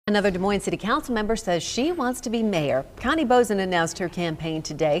Another Des Moines City Council member says she wants to be mayor. Connie Boesen announced her campaign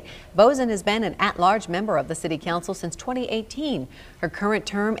today. Boesen has been an at-large member of the City Council since 2018. Her current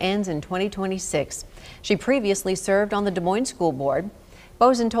term ends in 2026. She previously served on the Des Moines School Board.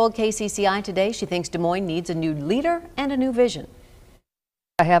 Boesen told KCCI today she thinks Des Moines needs a new leader and a new vision.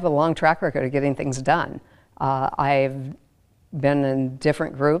 I have a long track record of getting things done. I've been in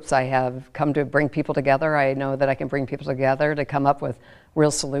different groups. I have come to bring people together. I know that I can bring people together to come up with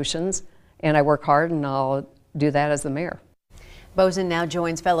real solutions, and I work hard, and I'll do that as the mayor. Boesen now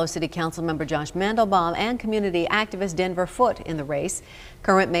joins fellow City Council member Josh Mandelbaum and community activist Denver Foote in the race.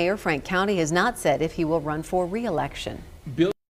 Current Mayor Frank County has not said if he will run for re-election. Bill